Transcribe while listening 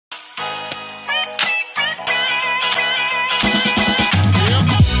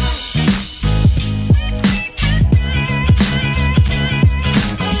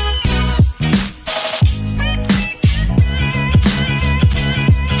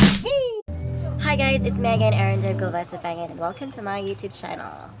guys, it's me again, Erin and welcome to my YouTube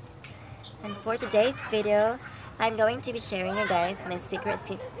channel. And for today's video, I'm going to be sharing you guys my secret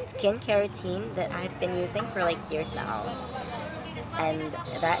skincare routine that I've been using for like years now. And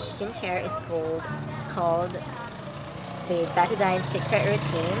that skincare is called the Betadine secret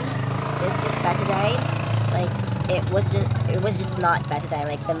routine. This is Betadine. Like it was just not Betadine.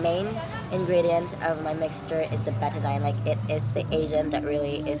 Like the main ingredient of my mixture is the Betadine. Like it is the agent that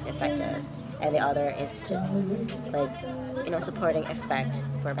really is effective, and the other is just like, you know, supporting effect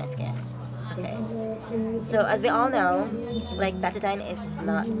for my skin. Okay, so as we all know, like Betadine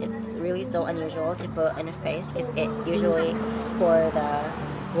it's really so unusual to put on a face because it usually for the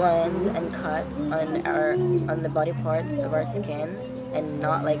wounds and cuts on the body parts of our skin, and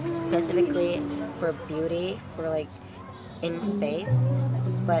not like specifically for beauty, for like in face.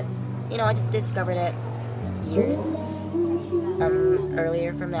 But you know, I just discovered it years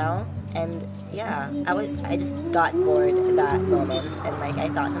earlier from now, and yeah, I just got bored at that moment, and like I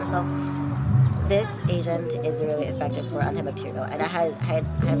thought to myself, this agent is really effective for antibacterial, and I had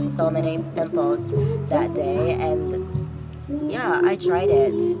so many pimples that day, and yeah, I tried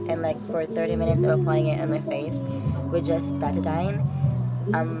it, and like for 30 minutes of applying it on my face with just Betadine,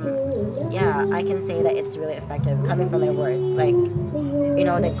 yeah, I can say that it's really effective coming from my words. Like, you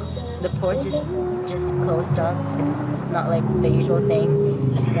know, the pores just closed up. It's not like the usual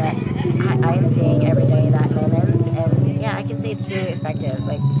thing that I am seeing every day that moment, and yeah, I can say it's really effective.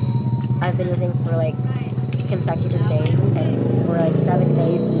 Like, I've been using for like consecutive days, and for like 7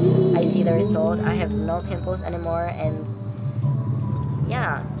 days I see the result. I have no pimples anymore, and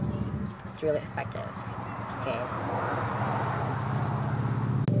yeah, it's really effective. Okay,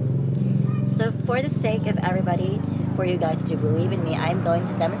 so for the sake of everybody, for you guys to believe in me, I'm going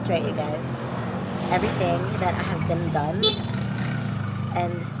to demonstrate you guys everything that I have been done,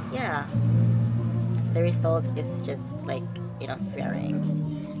 and yeah, the result is just like, you know, swearing.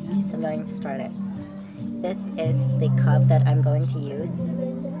 So I'm going to start it. This is the cup that I'm going to use.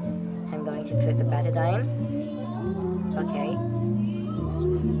 I'm going to put the Betadine. Okay.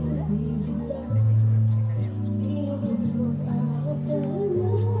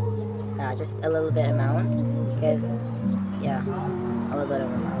 Just a little bit amount, because yeah, a little bit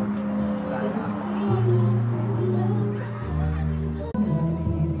of amount. It's just not enough.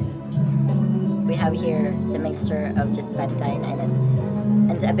 We have here the mixture of just Betadine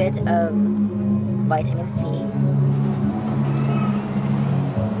and a bit of vitamin C.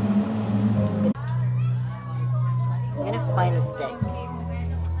 I'm gonna find the stick.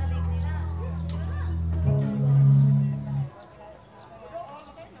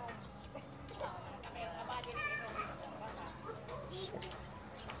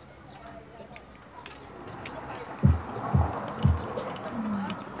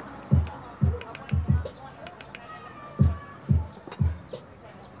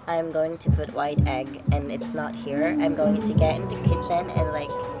 I'm going to put white egg, and it's not here. I'm going to get into the kitchen and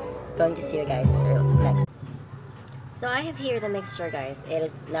like going to see you guys next. So I have here the mixture, guys. It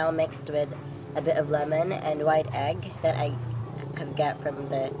is now mixed with a bit of lemon and white egg that I have got from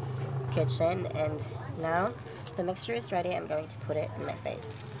the kitchen, and now the mixture is ready. I'm going to put it in my face.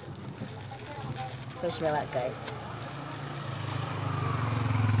 Wish me luck, guys.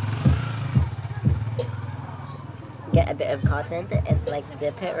 Get a bit of cotton and like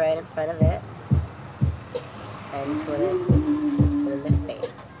dip it right in front of it and put it in the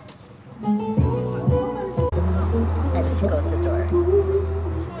face. I just close the door. So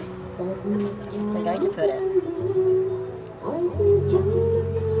I'm going to put it.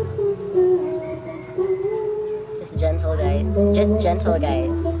 Just gentle, guys. Just gentle,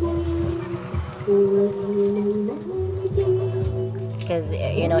 guys. Because,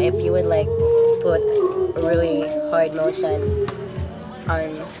 you know, if you would like put really hard motion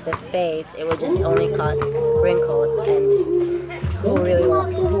on the face, it would just only cause wrinkles, and who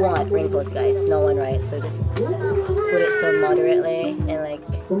want wrinkles, guys? No one, right? So just put it so moderately, and like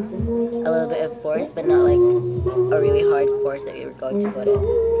a little bit of force, but not like a really hard force that you're going to put it.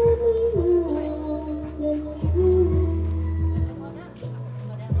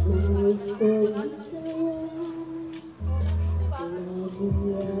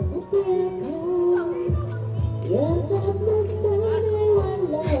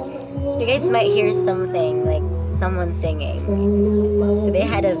 You guys might hear something, like someone singing. They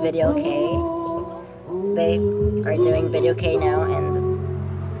had a video K. They are doing video K now, and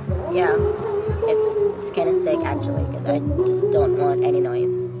yeah, it's kind of sick actually, because I just don't want any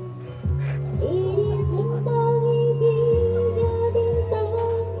noise.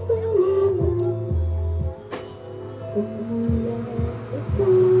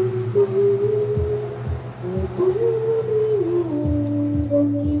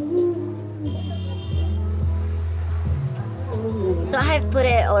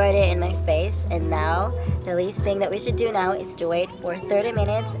 now, the least thing that we should do now is to wait for 30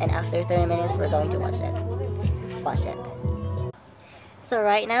 minutes, and after 30 minutes, we're going to wash it. Wash it. So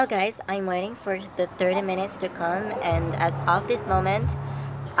right now, guys, I'm waiting for the 30 minutes to come, and as of this moment,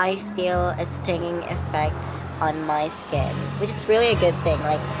 I feel a stinging effect on my skin, which is really a good thing.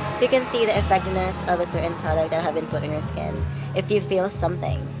 Like, you can see the effectiveness of a certain product that have been put in your skin if you feel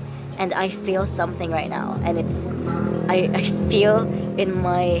something. And I feel something right now, and I feel in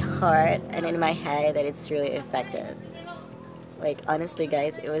my heart and in my head that it's really effective. Like, honestly,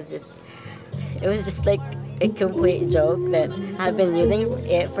 guys, it was just like a complete joke that I've been using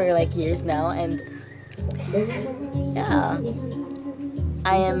it for like years now, and yeah,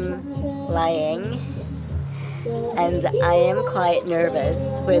 I am lying, and I am quite nervous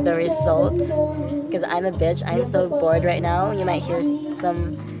with the result because I'm a bitch. I'm so bored right now. You might hear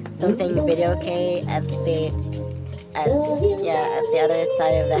something video okay at the other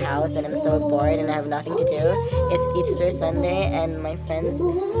side of the house, and I'm so bored and I have nothing to do. It's Easter Sunday, and my friends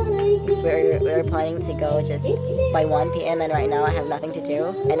we're planning to go just by 1 p.m. and right now I have nothing to do,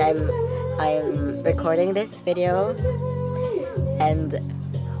 and I'm recording this video and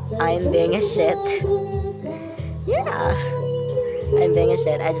I'm being a shit. Yeah, I'm being a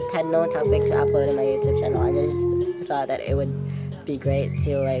shit. I just had no topic to upload on my YouTube channel, and I just thought that it would be great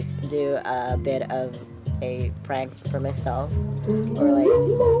to like do a bit of a prank for myself, or like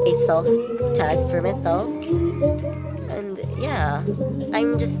a self-test for myself. And yeah,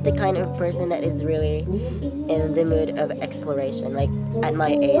 I'm just the kind of person that is really in the mood of exploration. Like, at my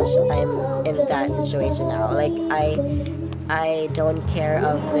age, I'm in that situation now. Like, I don't care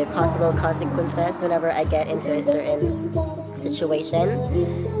of the possible consequences whenever I get into a certain situation,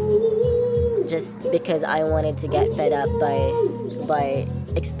 just because I wanted to get fed up by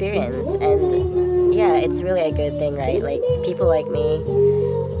experience. And yeah, it's really a good thing, right? Like, people like me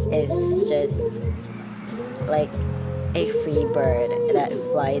is just like a free bird that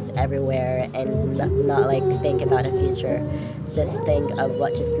flies everywhere and not like think about a future, just think of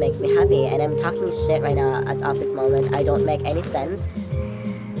what just makes me happy. And I'm talking shit right now as of this moment. I don't make any sense.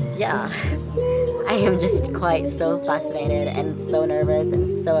 Yeah, I am just quite so fascinated and so nervous and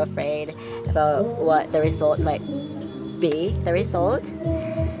so afraid about what the result might be, the result.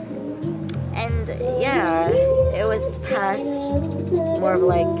 And yeah, it was past more of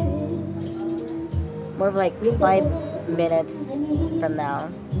like 5 minutes from now,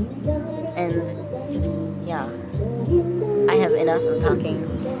 and yeah, I have enough of talking.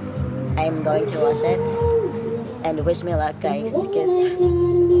 I'm going to wash it, and wish me luck, guys, because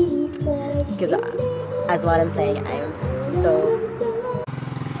as what I'm saying,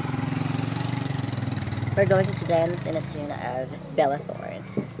 we're going to dance in a tune of Bella Thorne.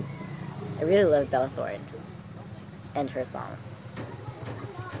 I really love Bella Thorne and her songs.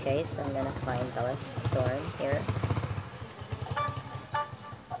 Okay, so I'm gonna find Bella Thorne here.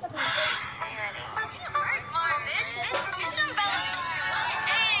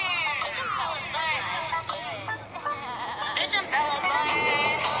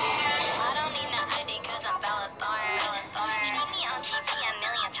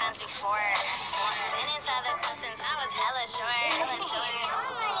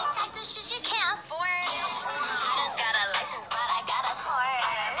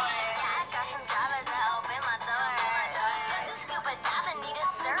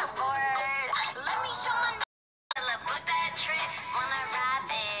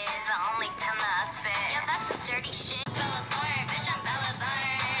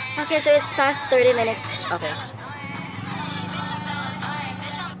 Okay, so it's past 30 minutes. Okay.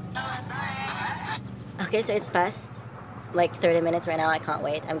 Okay, so it's past like 30 minutes right now. I can't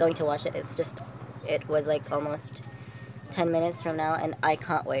wait. I'm going to watch it. It was like almost 10 minutes from now, and I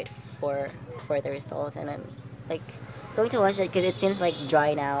can't wait for the result. And I'm like going to watch it because it seems like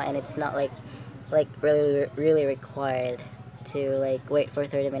dry now, and it's not like really required to like wait for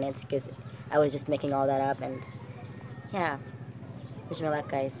 30 minutes because I was just making all that up. And yeah, wish me luck,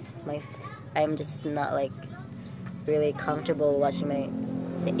 guys. I'm just not like really comfortable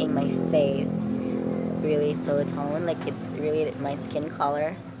seeing my face really so toned. Like, it's really my skin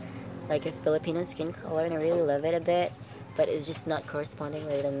color, like a Filipino skin color, and I really love it a bit, but it's just not corresponding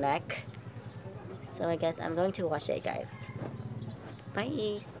with the neck. So I guess I'm going to wash it, guys.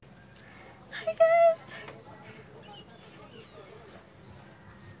 Bye. Hi, guys.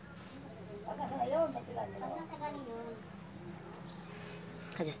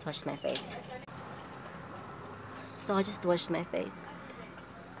 I just washed my face. So I just washed my face.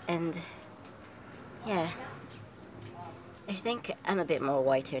 And yeah, I think I'm a bit more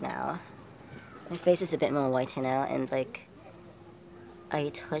whiter now. My face is a bit more whiter now, and like, I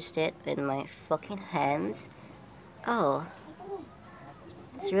touched it with my fucking hands. Oh,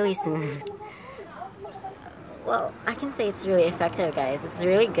 it's really smooth. Well, I can say it's really effective, guys. It's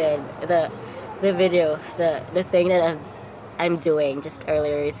really good. The video, the thing that I'm doing just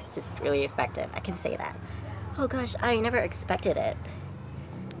earlier is just really effective. I can say that. Oh gosh, I never expected it.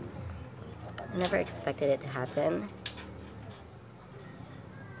 I never expected it to happen.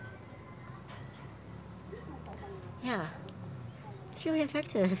 Yeah, it's really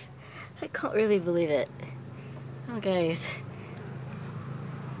effective. I can't really believe it. Oh guys.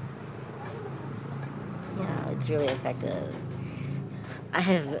 Yeah, it's really effective. I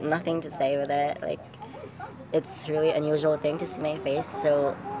have nothing to say with it. Like, it's really unusual thing to see my face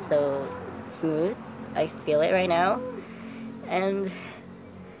so smooth. I feel it right now. And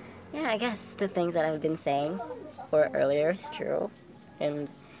yeah, I guess the things that I've been saying for earlier is true.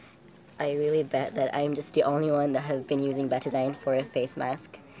 And I really bet that I'm just the only one that have been using Betadine for a face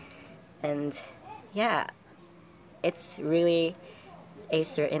mask. And yeah, it's really a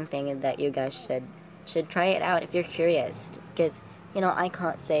certain thing that you guys should try it out if you're curious. Because, you know, I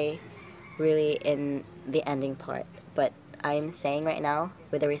can't say really in the ending part, but I'm saying right now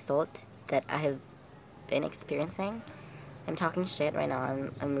with the result that I have been experiencing. I'm talking shit right now.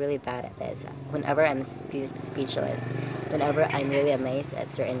 I'm really bad at this. Whenever I'm speechless, whenever I'm really amazed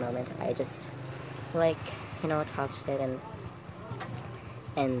at certain moments, I just, like, you know, talk shit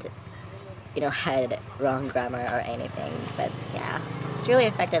and you know, had wrong grammar or anything. But yeah, it's really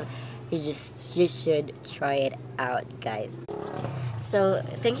effective. You should try it out, guys. So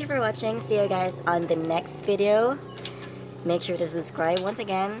thank you for watching. See you guys on the next video. Make sure to subscribe once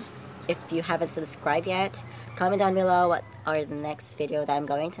again. If you haven't subscribed yet, comment down below what are the next video that I'm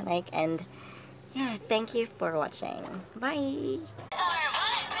going to make. And yeah, thank you for watching. Bye!